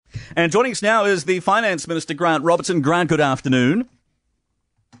And joining us now is the Finance Minister, Grant Robertson. Grant, good afternoon.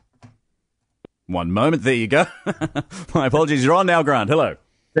 One moment, there you go. My apologies, you're on now, Grant. Hello.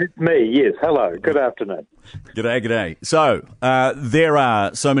 It's me, yes. Hello. Good afternoon. G'day. So, there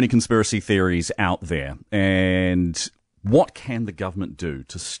are so many conspiracy theories out there, and what can the government do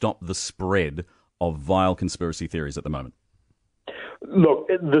to stop the spread of vile conspiracy theories at the moment? Look,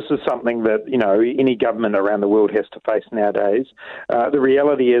 this is something that, any government around the world has to face nowadays. The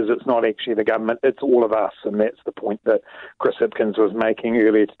reality is it's not actually the government, it's all of us, and that's the point that Chris Hipkins was making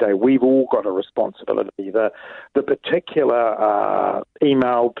earlier today. We've all got a responsibility. The particular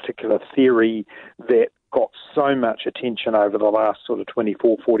particular theory that got so much attention over the last sort of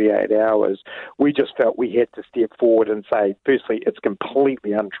 24, 48 hours, we just felt we had to step forward and say, firstly, it's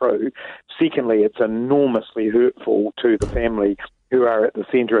completely untrue. Secondly, it's enormously hurtful to the family who are at the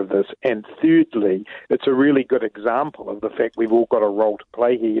centre of this. And thirdly, it's a really good example of the fact we've all got a role to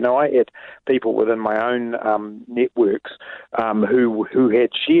play here. I had people within my own networks who had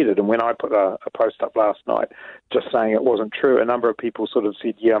shared it. And when I put a post up last night just saying it wasn't true, a number of people sort of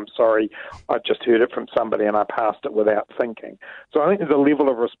said, yeah, I'm sorry, I just heard it from somebody and I passed it without thinking. So I think there's a level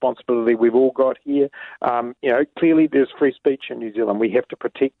of responsibility we've all got here. Clearly there's free speech in New Zealand. We have to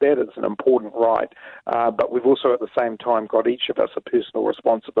protect that. It's an important right. But we've also at the same time got each of us a personal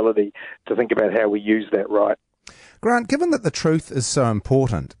responsibility to think about how we use that right. Grant, given that the truth is so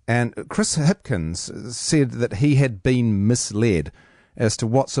important, and Chris Hipkins said that he had been misled as to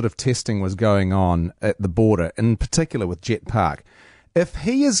what sort of testing was going on at the border, in particular with Jet Park, if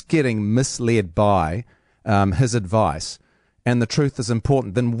he is getting misled by his advice and the truth is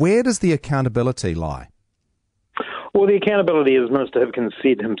important, then where does the accountability lie? Well, the accountability, as Minister Hipkins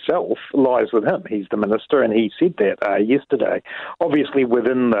said himself, lies with him. He's the minister, and he said that yesterday. Obviously,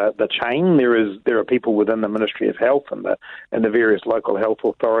 within the chain, there are people within the Ministry of Health and the various local health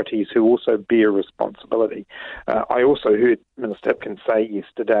authorities who also bear responsibility. I also heard Minister Hipkins say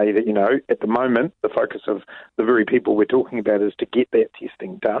yesterday that, at the moment, the focus of the very people we're talking about is to get that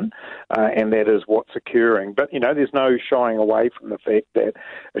testing done, and that is what's occurring. But, there's no shying away from the fact that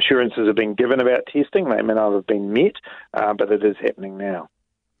assurances have been given about testing. They may not have been met, but it is happening now.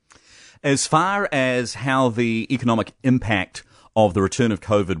 As far as how the economic impact of the return of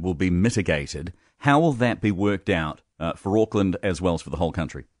COVID will be mitigated, how will that be worked out for Auckland as well as for the whole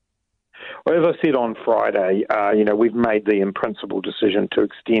country? Well, as I said on Friday, we've made the in-principle decision to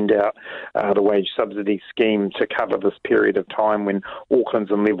extend out the wage subsidy scheme to cover this period of time when Auckland's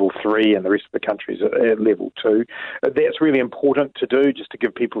in level 3 and the rest of the country's at level 2. That's really important to do, just to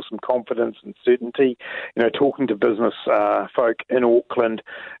give people some confidence and certainty. Talking to business folk in Auckland,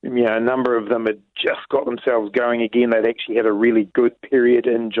 a number of them had just got themselves going again. They'd actually had a really good period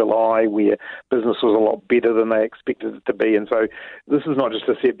in July where business was a lot better than they expected it to be. And so this is not just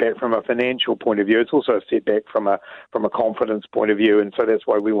a setback from a financial point of view, it's also a setback from a confidence point of view, and so that's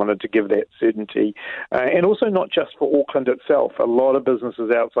why we wanted to give that certainty. And also not just for Auckland itself. A lot of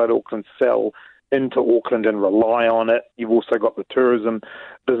businesses outside Auckland sell into Auckland and rely on it. You've also got the tourism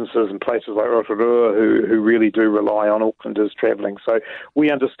businesses in places like Rotorua who really do rely on Aucklanders travelling. So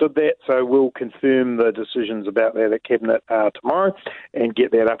we understood that, so we'll confirm the decisions about that at Cabinet tomorrow and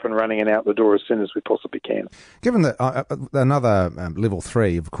get that up and running and out the door as soon as we possibly can. Given that another level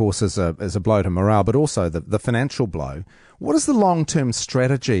 3, of course, is a blow to morale, but also the financial blow, what is the long-term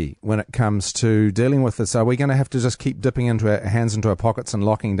strategy when it comes to dealing with this? Are we going to have to just keep dipping our hands into our pockets and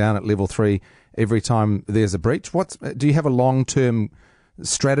locking down at level 3 every time there's a breach? Do you have a long-term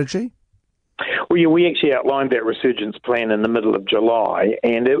strategy? Well, yeah, we actually outlined that resurgence plan in the middle of July,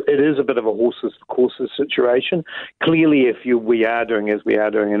 and it is a bit of a horses for courses situation. Clearly, if we are doing as we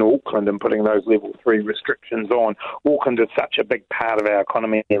are doing in Auckland and putting those level 3 restrictions on, Auckland is such a big part of our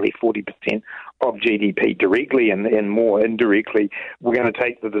economy, nearly 40% of GDP directly and more indirectly. We're going to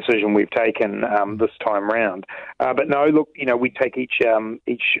take the decision we've taken this time round. But no, look, we take each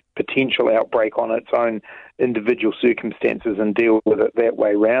potential outbreak on its own individual circumstances and deal with it that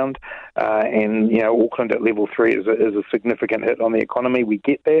way round. And Auckland at level 3 is a significant hit on the economy. We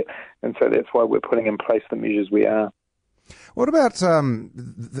get that, and so that's why we're putting in place the measures we are. What about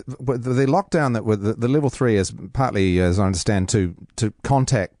the lockdown that with the level 3 is partly, as I understand, to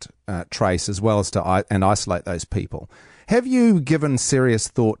contact trace as well as and isolate those people? Have you given serious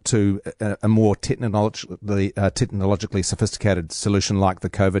thought to a more technologically sophisticated solution like the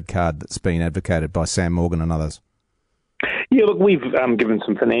COVID card that's been advocated by Sam Morgan and others? Yeah, look, we've given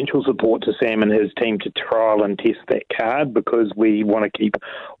some financial support to Sam and his team to trial and test that card because we want to keep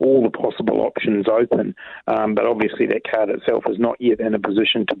all the possible options open. But obviously that card itself is not yet in a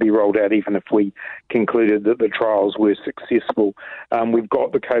position to be rolled out, even if we concluded that the trials were successful. We've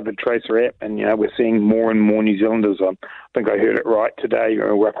got the COVID Tracer app, and we're seeing more and more New Zealanders. I think I heard it right today.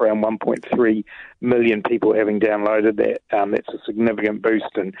 We're up around 1.3 million people having downloaded that. That's a significant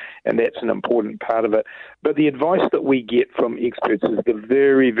boost, and that's an important part of it. But the advice that we get from experts is the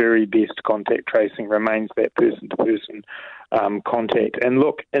very, very best contact tracing remains that person-to-person contact. And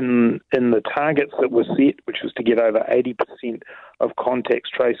look, in the targets that were set, which was to get over 80% of contacts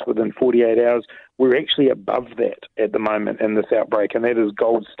traced within 48 hours, we're actually above that at the moment in this outbreak, and that is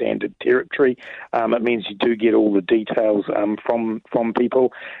gold standard territory. It means you do get all the details from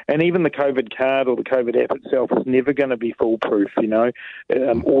people, and even the COVID card or the COVID app itself is never going to be foolproof.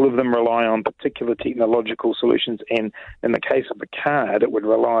 All of them rely on particular technological solutions, and in the case of the card, it would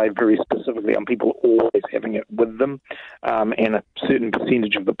rely very specifically on people always having it with them, and a certain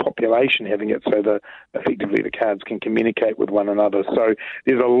percentage of the population having it, so that effectively the cards can communicate with one another. So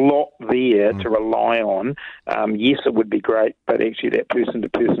there's a lot there to rely on. Yes, it would be great, but actually that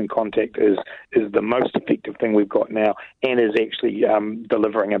person-to-person contact is the most effective thing we've got now, and is actually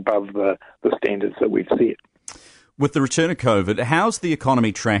delivering above the standards that we've set. With the return of COVID, how's the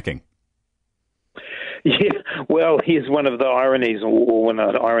economy tracking? Yeah, well, here's one of the ironies, or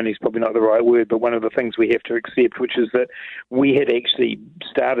irony is probably not the right word, but one of the things we have to accept, which is that we had actually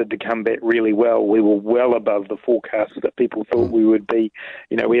started to come back really well. We were well above the forecasts that people thought we would be.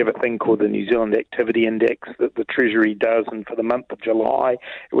 We have a thing called the New Zealand Activity Index that the Treasury does, and for the month of July,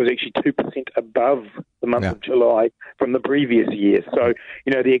 it was actually 2% above the month of July from the previous year. So,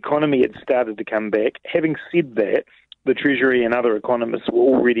 the economy had started to come back. Having said that, the Treasury and other economists were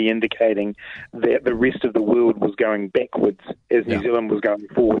already indicating that the rest of the world was going backwards as New Zealand was going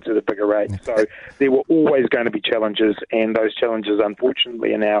forwards at a bigger rate. So there were always going to be challenges, and those challenges,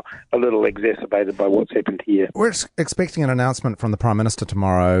 unfortunately, are now a little exacerbated by what's happened here. We're expecting an announcement from the Prime Minister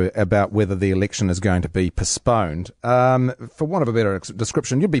tomorrow about whether the election is going to be postponed. For want of a better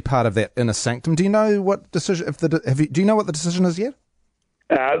description, you'll be part of that inner sanctum. Do you know what decision? Do you know what the decision is yet?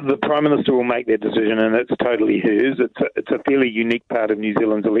 The Prime Minister will make that decision, and it's totally hers. It's a fairly unique part of New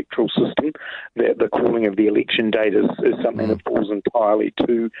Zealand's electoral system that the calling of the election date is something that falls entirely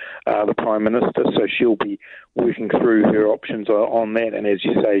to the Prime Minister. So she'll be working through her options on that. And as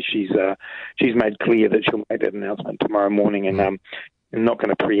you say, she's made clear that she'll make that announcement tomorrow morning. And I'm not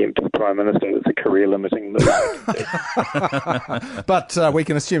going to preempt the Prime Minister. It's a career-limiting move. But we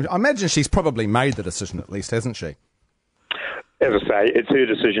can assume. I imagine she's probably made the decision at least, hasn't she? As I say, it's her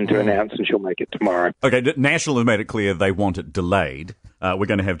decision to announce, and she'll make it tomorrow. Okay, National have made it clear they want it delayed. We're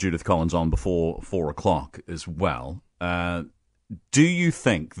going to have Judith Collins on before 4 o'clock as well. Do you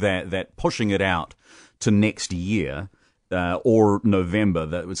think that pushing it out to next year or November,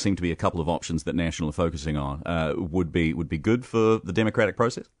 that would seem to be a couple of options that National are focusing on, would be good for the democratic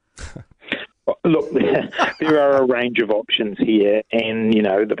process? Look, there are a range of options here, and,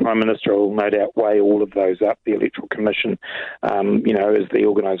 the Prime Minister will no doubt weigh all of those up. The Electoral Commission, is the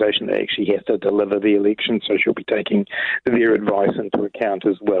organisation that actually has to deliver the election, so she'll be taking their advice into account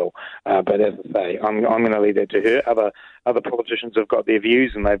as well. But as I say, I'm going to leave that to her. Other politicians have got their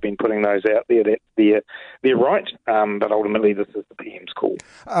views, and they've been putting those out there. They're right, but ultimately this is the PM's call.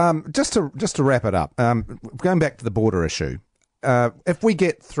 Just to wrap it up, going back to the border issue, if we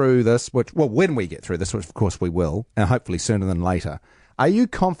get through this, when we get through this, which of course we will, and hopefully sooner than later, are you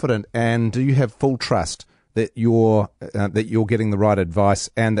confident and do you have full trust that you're getting the right advice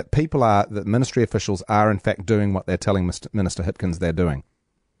and that that ministry officials are in fact doing what they're telling Minister Hipkins they're doing?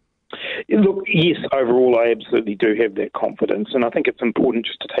 Look, yes, overall I absolutely do have that confidence, and I think it's important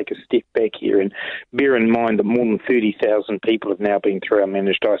just to take a step back here and bear in mind that more than 30,000 people have now been through our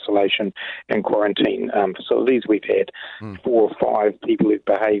managed isolation and quarantine facilities. We've had 4 or 5 people who've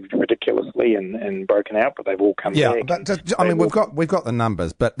behaved ridiculously and broken out, but they've all come back. But we've got the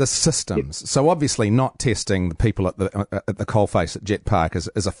numbers, but the systems. So obviously, not testing the people at the coalface at Jet Park is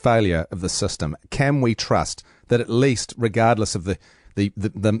a failure of the system. Can we trust that at least, regardless of the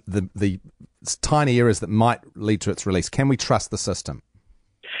tiny errors that might lead to its release, can we trust the system?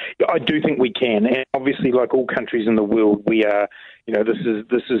 I do think we can, and obviously, like all countries in the world, we are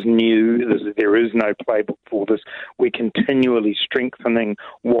This is new. There is no playbook for this. We're continually strengthening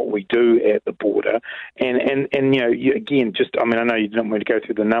what we do at the border, and again, I know you don't want to go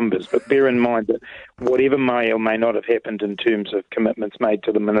through the numbers, but bear in mind that whatever may or may not have happened in terms of commitments made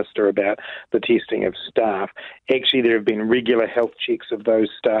to the minister about the testing of staff, actually there have been regular health checks of those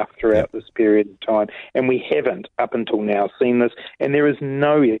staff throughout this period of time, and we haven't up until now seen this, and there is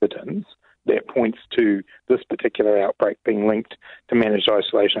no evidence that points to this particular outbreak being linked to managed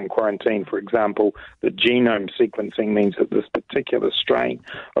isolation and quarantine. For example, the genome sequencing means that this particular strain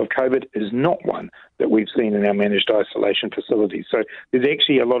of COVID is not one that we've seen in our managed isolation facilities. So there's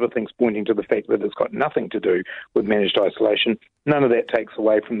actually a lot of things pointing to the fact that it's got nothing to do with managed isolation. None of that takes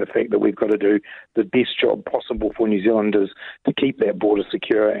away from the fact that we've got to do the best job possible for New Zealanders to keep that border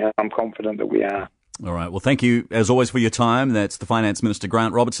secure, and I'm confident that we are. All right. Well, thank you, as always, for your time. That's the Finance Minister,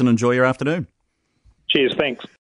 Grant Robertson. Enjoy your afternoon. Cheers. Thanks.